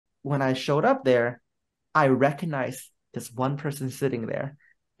when I showed up there, I recognized this one person sitting there.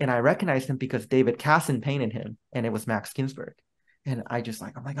 And I recognized him because David Casson painted him, and it was Max Ginsburg. And I just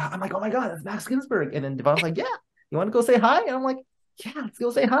like, oh my God, that's Max Ginsburg. And then Devon's like, yeah, you want to go say hi? And I'm like, yeah, let's go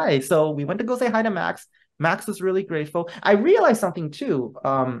say hi. So we went to go say hi to Max. Max was really grateful. I realized something too.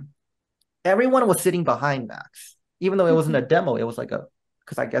 Everyone was sitting behind Max, even though it wasn't a Mhm. demo. It was like a,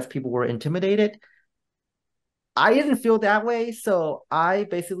 because I guess people were intimidated. I didn't feel that way, so I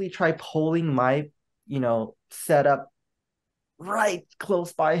basically tried pulling my, setup right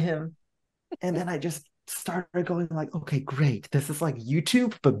close by him, and then I just started going like, okay, great, this is like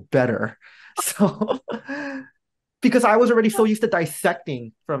YouTube but better. So because I was already so used to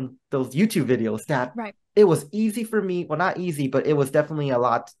dissecting from those YouTube videos that Right. it was easy for me. Well, not easy, but it was definitely a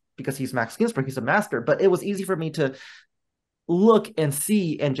lot because he's Max Ginsburg, he's a master. But it was easy for me to look and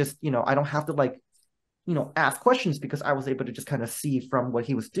see and just, I don't have to like, ask questions because I was able to just kind of see from what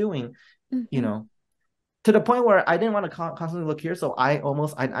he was doing, you Hmm. know, to the point where I didn't want to constantly look here. So I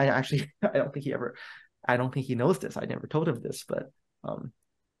actually, I don't think he knows this. I never told him this, but um,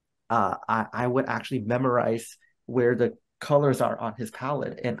 I would actually memorize where the colors are on his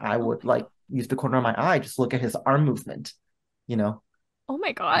palette, and I Oh would my like God. use the corner of my eye, just look at his arm movement, you know, Oh my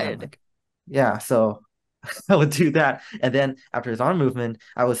and I'm God. like, yeah. So I would do that, and then after his arm movement,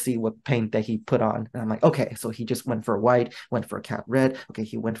 I would see what paint that he put on, and I'm like, okay, so he just went for white, went for a cat red. Okay,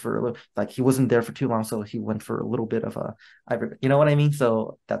 he went for a little, like he wasn't there for too long, so he went for a little bit of a ivory. You know what I mean?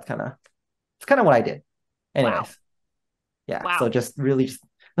 So that's kind of it's kind of what I did. Wow. Anyways, yeah. So Wow. just really just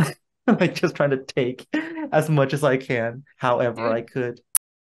like just trying to take as much as I can, however Dude, I could.